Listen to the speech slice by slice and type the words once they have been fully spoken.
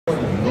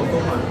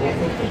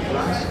fotos con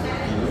flash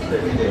y luz de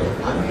video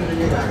antes de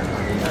llegar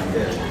a mi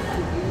cartera.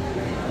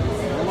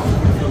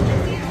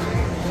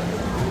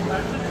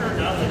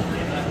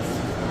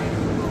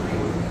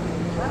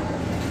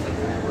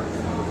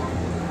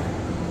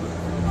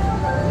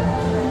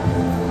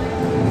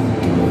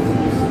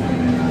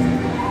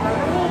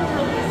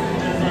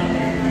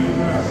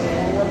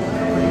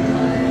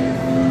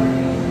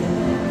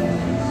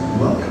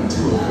 Welcome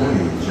to a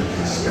voyage of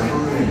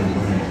discovery and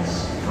awareness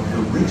of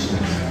the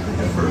richness, the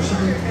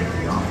diversity, and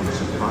the often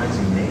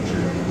surprising nature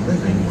of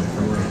living with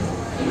the land.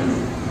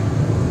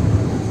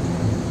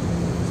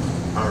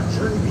 Our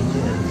journey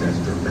begins as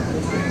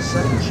dramatic and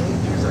sudden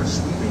changes are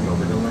sweeping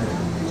over the land.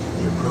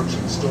 The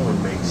approaching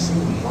storm may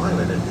seem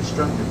violent and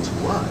destructive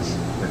to us,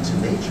 but to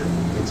nature,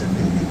 it's a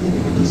new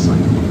beginning in the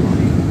cycle of life.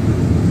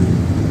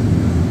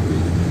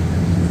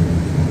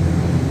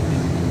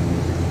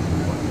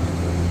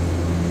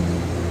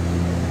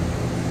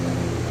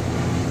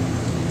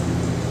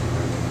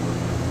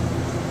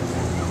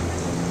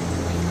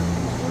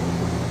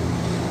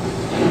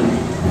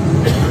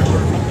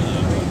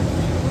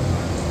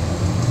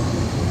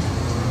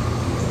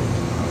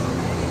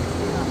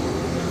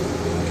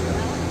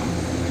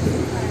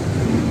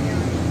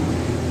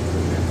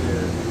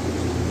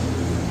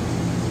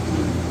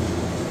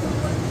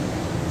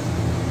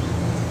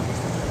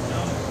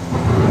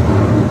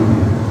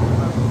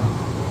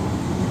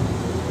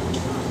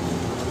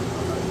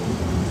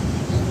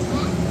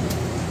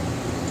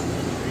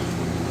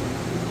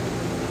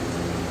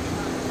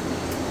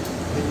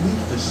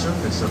 Beneath the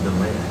surface of the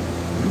land,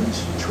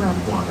 roots trap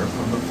water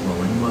from the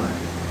flowing mud,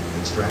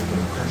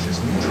 extracting precious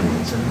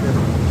nutrients and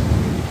minerals.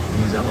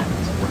 These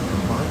elements, when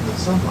combined with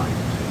sunlight,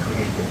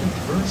 create the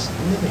diverse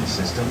living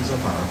systems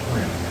of our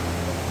planet.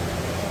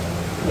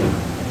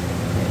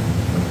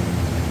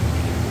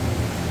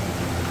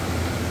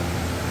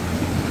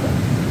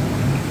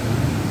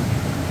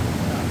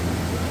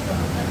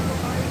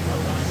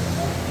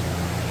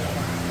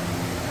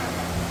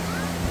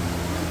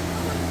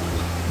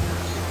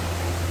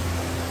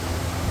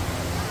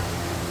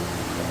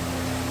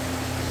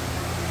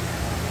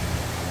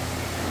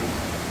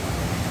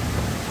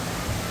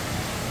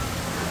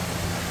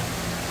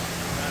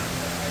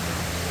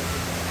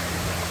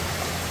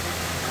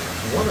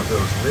 One of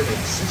those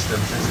living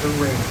systems is the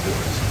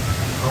rainforest,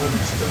 home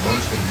to the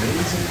most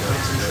amazing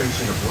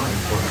concentration of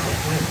life on our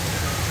planet.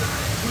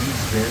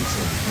 These dense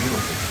and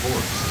beautiful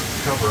forests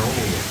cover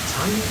only a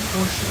tiny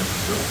portion of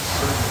the Earth's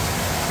surface,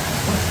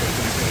 but they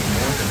contain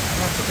more than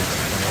half of its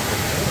plant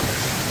and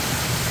animals.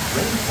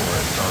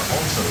 Rainforests are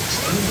also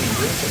extremely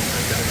rich in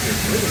productive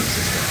living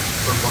systems,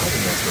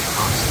 providing us with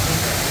oxygen,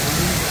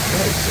 food,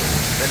 medicine,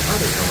 and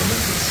other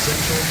elements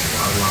essential to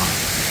our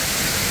lives.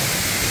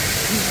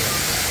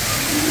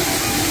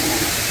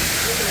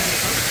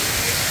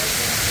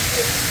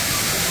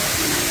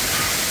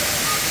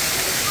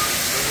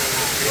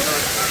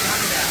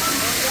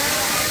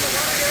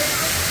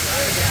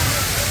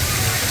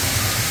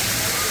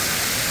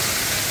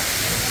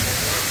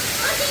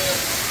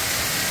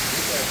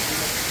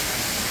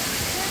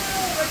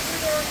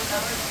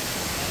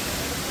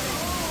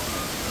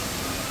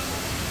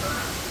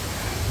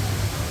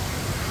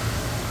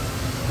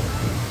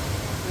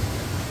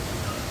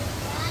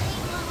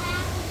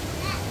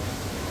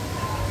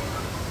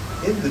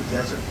 In the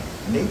desert,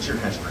 nature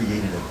has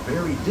created a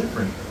very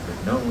different,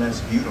 but no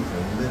less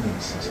beautiful living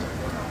system.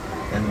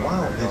 And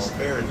while this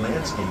arid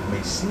landscape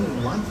may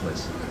seem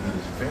lifeless, it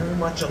is very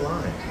much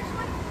alive.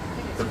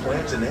 The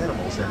plants and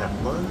animals that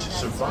have learned to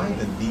survive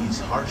in these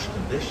harsh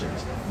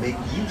conditions make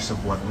use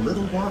of what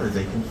little water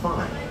they can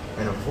find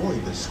and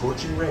avoid the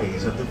scorching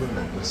rays of the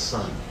relentless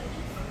sun.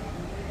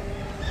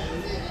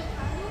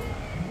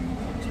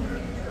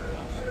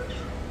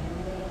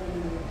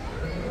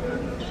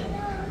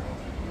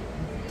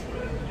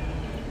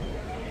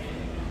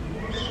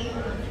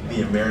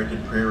 The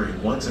American prairie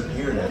once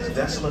appeared as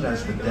desolate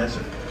as the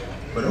desert,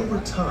 but over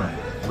time,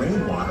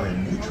 rainwater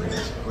and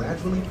nutrients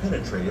gradually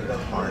penetrated the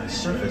hard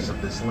surface of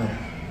this land.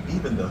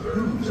 Even the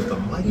hooves of the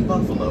mighty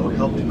buffalo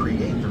helped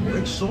create the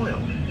rich soil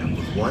that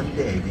would one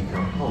day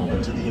become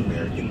home to the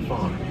American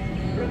farm.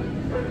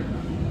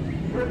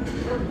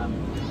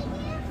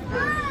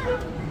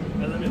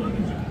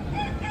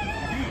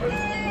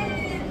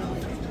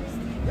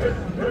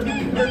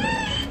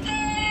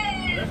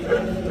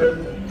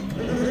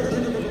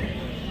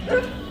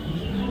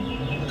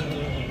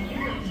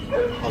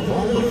 Of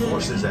all the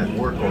forces at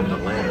work on the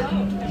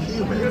land,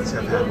 humans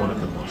have had one of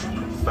the most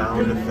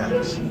profound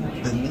effects.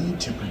 The need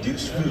to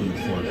produce food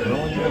for a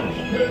growing world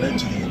led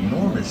to the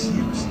enormous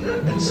use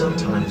and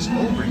sometimes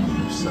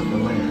overuse of the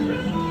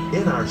land.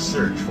 In our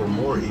search for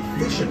more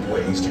efficient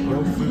ways to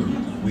grow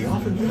food, we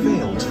often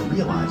fail to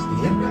realize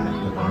the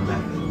impact of our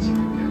methods.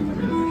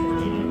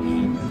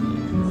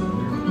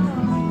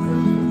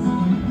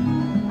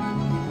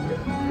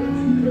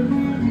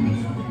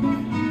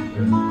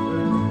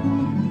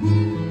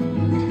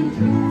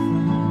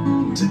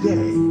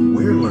 Today,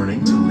 we're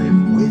learning to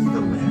live with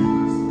the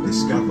land,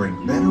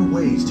 discovering better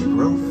ways to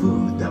grow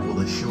food that will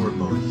assure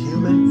both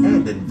human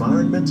and environmental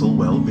environmental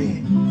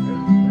well-being.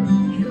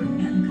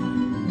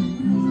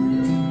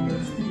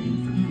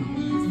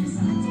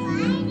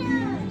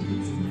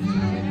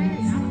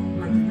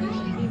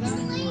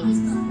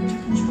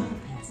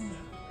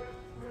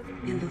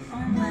 In the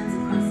farmlands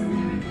across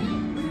America,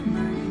 we're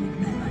learning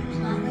that by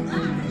plowing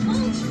under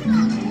vegetation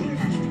containing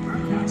natural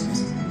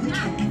fertilizers, we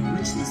can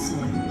enrich the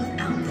soil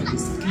without the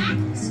use of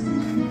chemicals.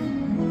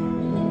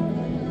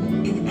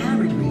 In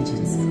arid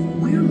regions,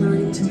 we're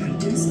learning to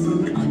produce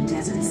food on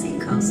desert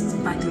seacoasts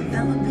by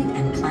developing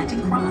and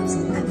planting crops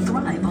that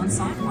thrive on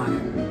salt water.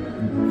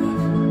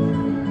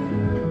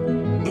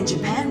 In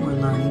Japan, we're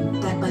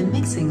learning that by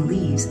mixing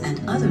leaves and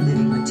other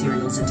living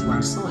materials into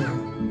our soil,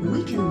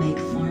 we can make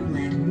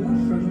farmland more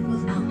fertile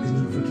without the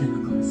need for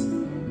chemicals.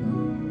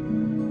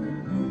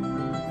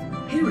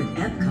 Here at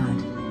EPCOT,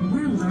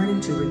 we're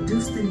learning to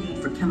reduce the need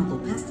for chemical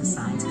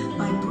pesticides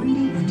by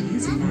breeding and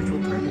using natural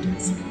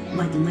predators,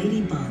 like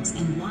ladybugs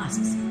and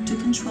wasps, to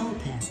control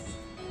pests.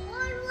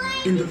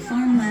 In the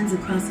farmlands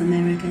across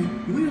America,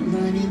 we're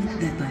learning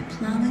that by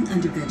plowing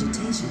under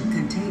vegetation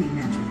containing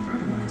natural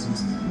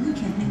fertilizers, we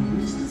can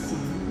enrich the soil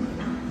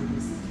without the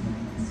use of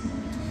chemicals.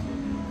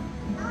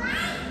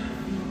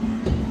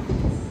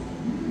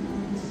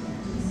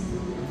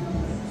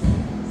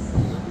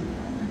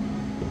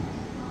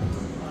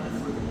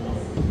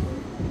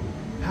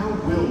 How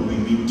will we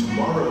meet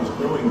tomorrow's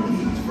growing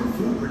needs for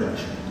food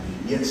production,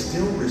 yet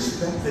still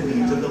respect the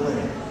needs of the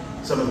land?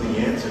 Some of the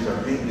answers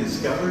are being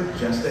discovered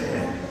just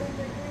ahead.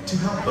 To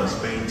help us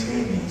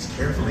maintain these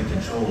carefully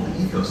controlled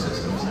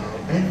ecosystems,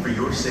 and for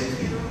your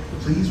safety,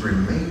 please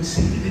remain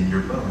seated in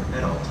your boat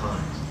at all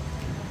times.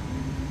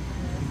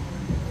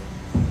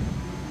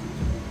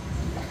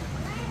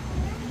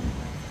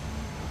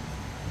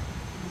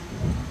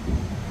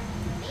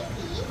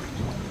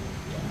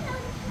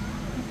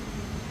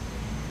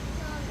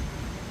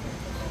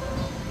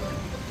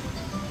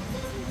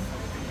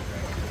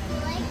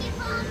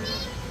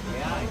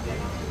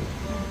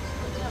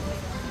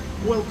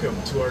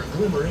 Welcome to our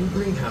Glimmering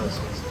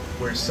Greenhouses,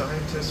 where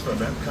scientists from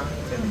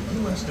EPCOT and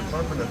the U.S.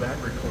 Department of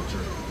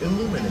Agriculture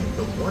illuminate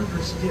the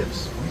wondrous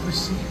gifts we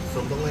receive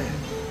from the land.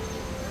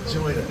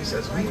 Join us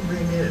as we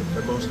ring in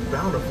the most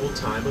bountiful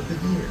time of the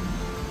year.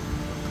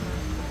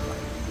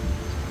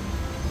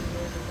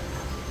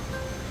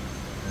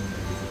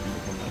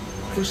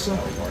 For some,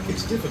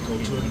 it's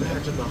difficult to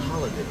imagine the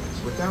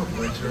holidays without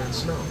winter and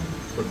snow,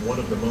 but one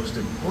of the most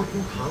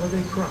important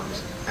holiday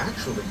crops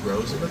actually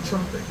grows in the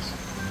tropics.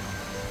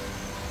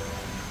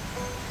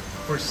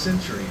 For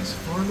centuries,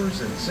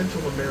 farmers in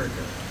Central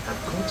America have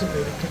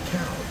cultivated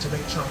cacao to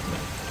make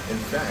chocolate. In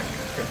fact,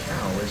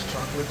 cacao is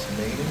chocolate's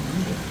main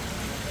ingredient.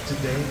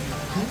 Today,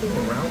 people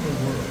around the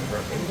world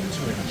are able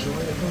to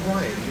enjoy a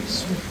variety of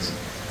sweets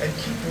and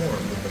keep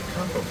warm with a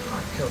cup of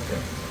hot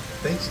cocoa,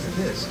 thanks to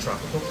this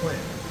tropical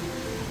plant.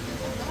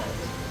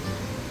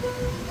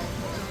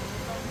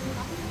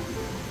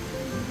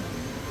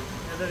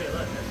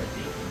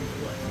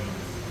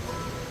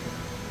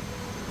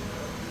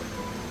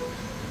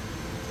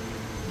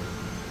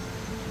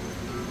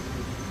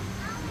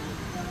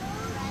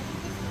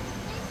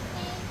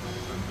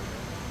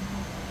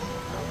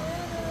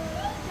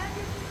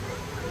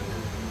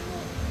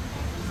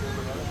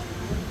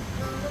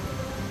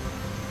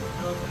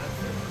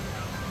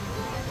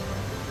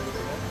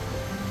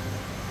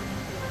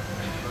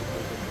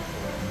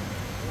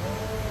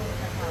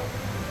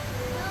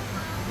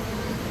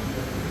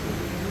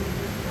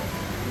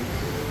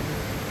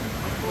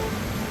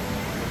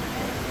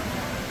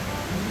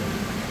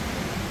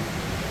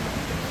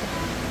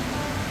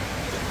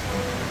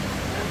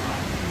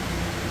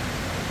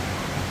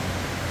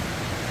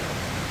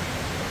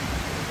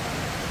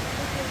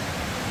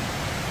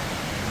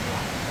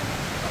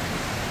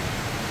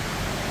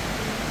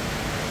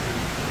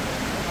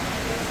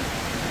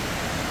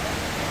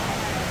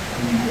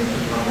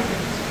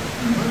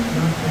 You might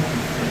not think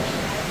of fish,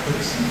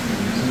 but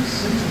seafood is an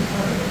essential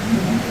part of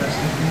many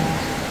festive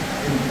meals.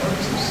 In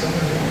parts of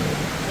Southern Italy,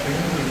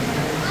 family and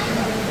friends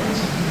gather once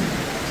a year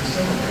to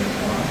celebrate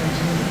the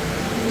opportunity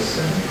of a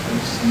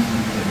seven-course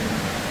seafood dinner.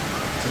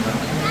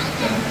 Tilapia,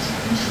 bass,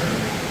 and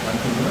shrimp, like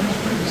the ones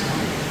raised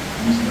here,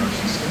 using our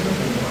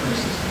sustainable water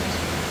systems,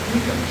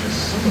 make up just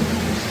some of the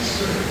dishes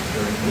served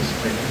during this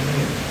great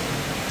meal.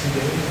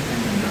 Today, in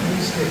the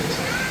United States,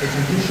 the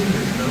tradition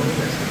is known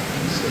as the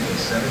Feast of the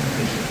Seven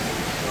Fishes.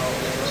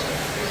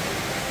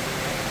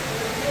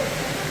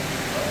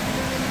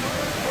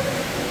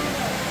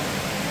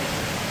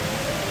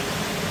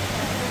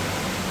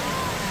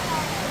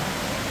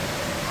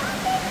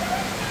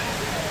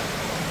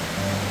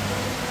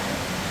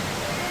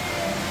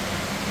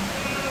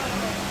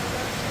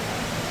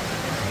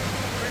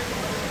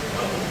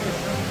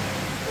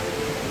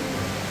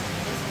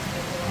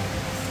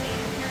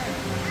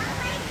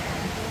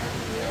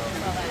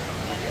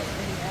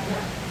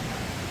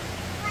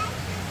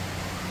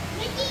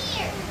 Mickey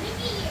here!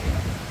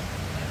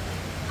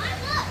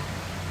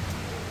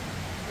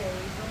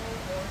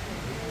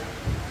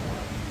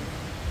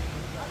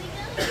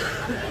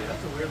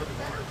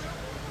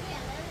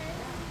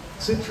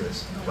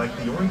 Citrus, like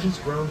the oranges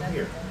grown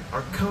here,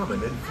 are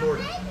common in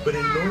Florida, but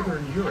in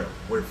Northern Europe,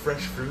 where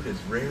fresh fruit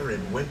is rare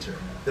in winter,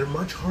 they're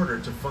much harder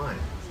to find,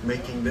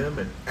 making them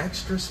an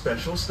extra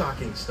special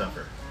stocking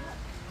stuffer.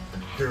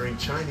 During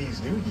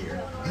Chinese New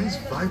Year, these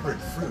vibrant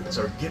fruits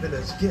are given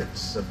as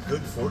gifts of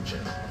good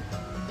fortune.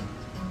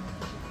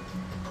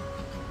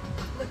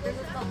 Look, there's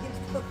a stocking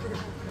stuffer.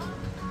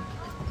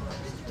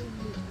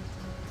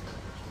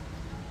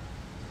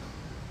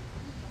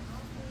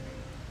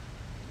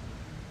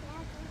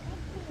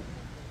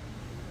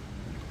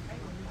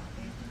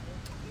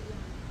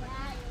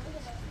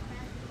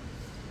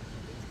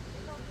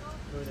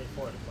 Who are they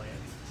for, the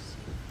plants?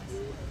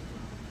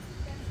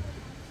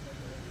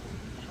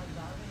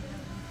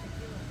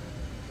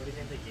 What do you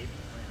think they gave the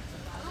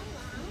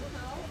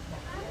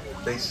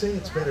plants? They say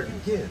it's better to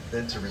give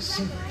than to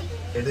receive.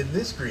 And in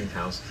this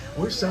greenhouse,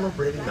 we're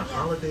celebrating the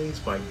holidays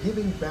by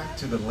giving back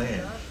to the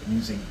land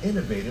using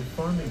innovative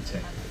farming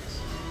techniques.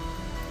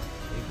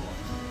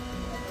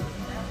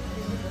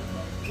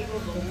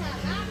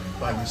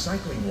 By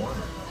recycling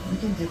water, we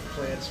can give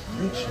plants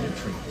rich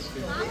nutrients.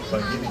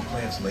 By giving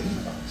plants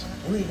ladybugs,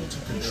 we're able to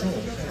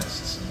control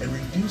pests and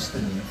reduce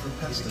the need for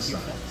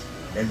pesticides.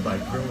 And by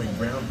growing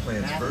ground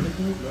plants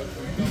vertically,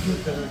 we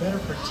give them better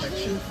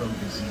protection from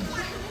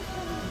disease.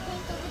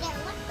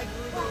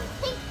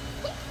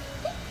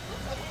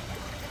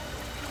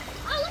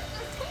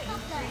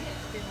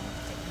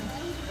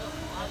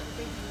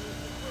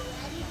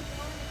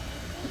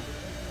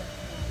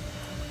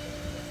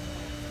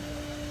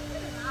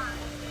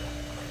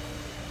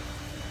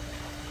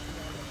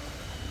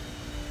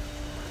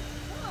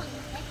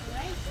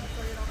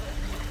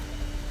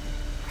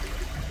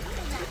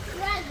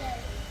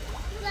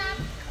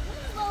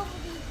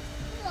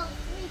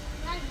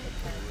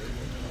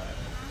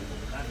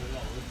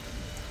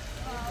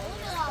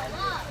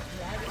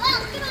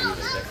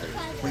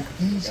 With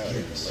these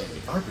gifts,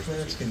 our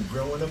plants can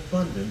grow an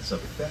abundance of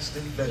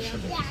festive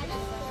vegetables.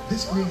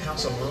 This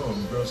greenhouse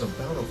alone grows a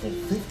bountiful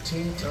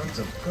 15 tons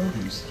of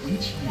produce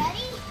each year.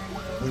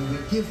 When we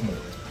give more,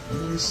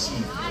 we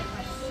receive more,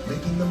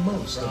 making the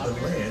most of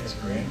the land's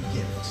great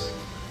gifts.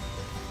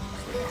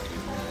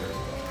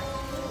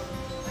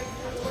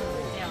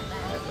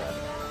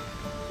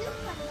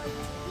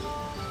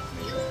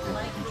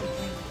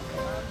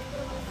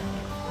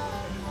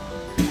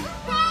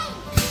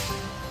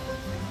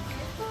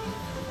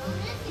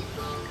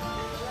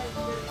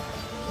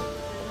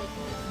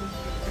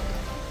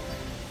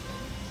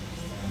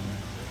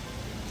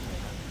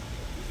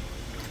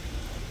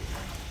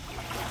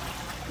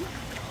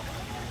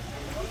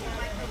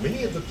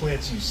 Many of the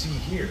plants you see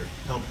here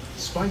help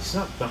spice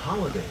up the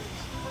holidays.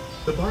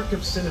 The bark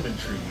of cinnamon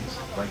trees,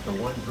 like the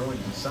one growing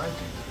beside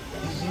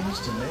you, is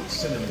used to make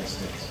cinnamon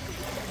sticks.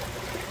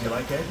 Do you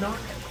like eggnog?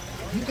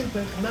 You can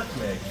thank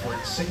nutmeg for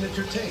its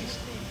signature taste.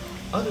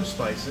 Other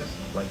spices,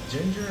 like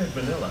ginger and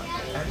vanilla,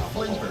 add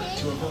flavor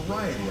to a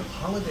variety of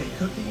holiday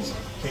cookies,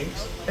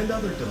 cakes, and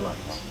other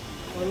delights.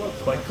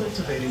 By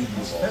cultivating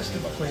these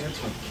festive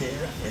plants with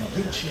care and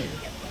good cheer,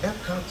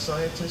 EPCOT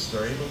scientists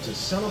are able to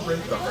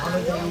celebrate the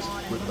holidays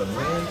with the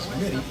land's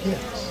many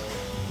gifts.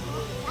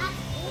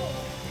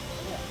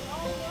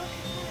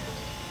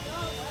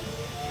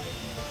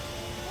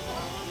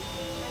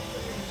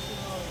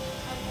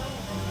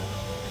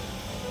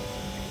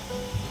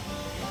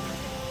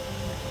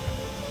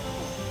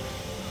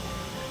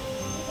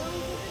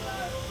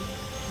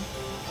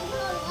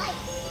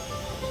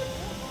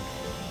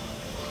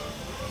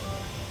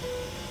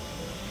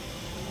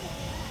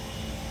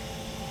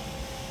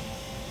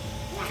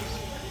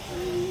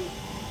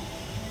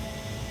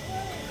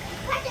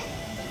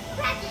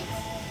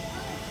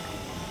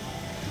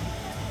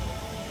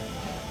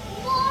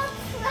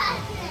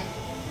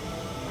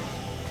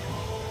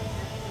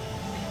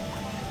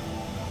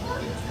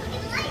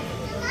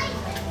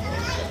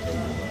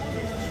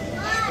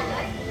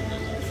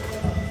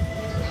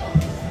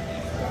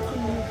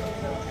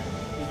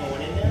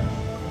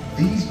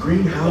 These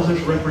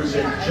greenhouses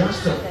represent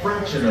just a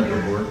fraction of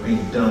the work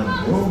being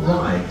done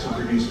worldwide to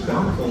produce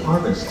bountiful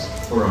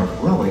harvests for our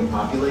growing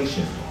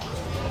population.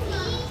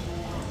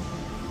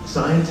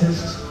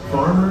 Scientists,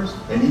 farmers,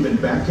 and even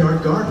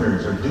backyard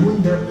gardeners are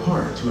doing their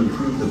part to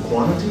improve the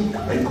quantity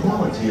and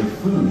quality of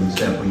foods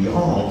that we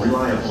all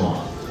rely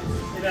upon.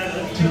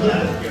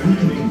 Together, we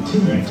can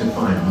continue to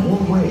find more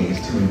ways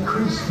to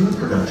increase food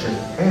production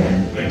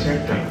and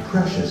protect our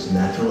precious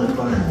natural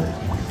environment.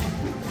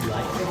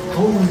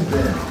 Only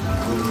then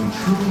will we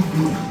truly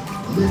be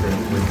living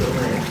with the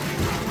land.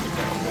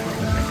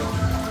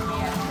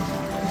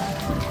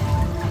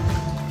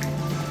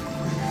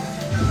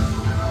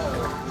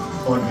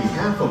 On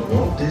behalf of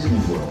Walt Disney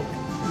World,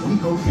 we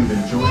hope you've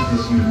enjoyed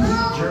this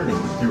unique journey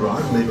through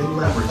our living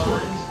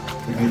laboratories.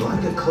 If you'd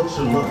like a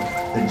closer look,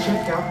 then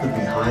check out the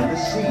Behind the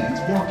Scenes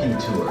walking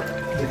tour.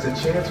 It's a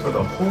chance for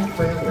the whole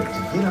family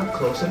to get up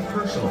close and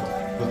personal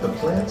with the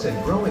plants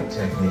and growing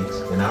techniques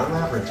in our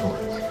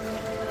laboratories.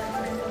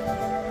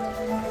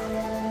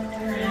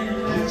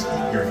 Please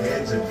keep your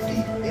hands and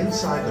feet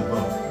inside the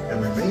boat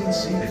and remain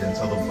seated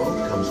until the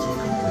boat comes to a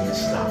complete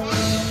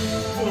stop.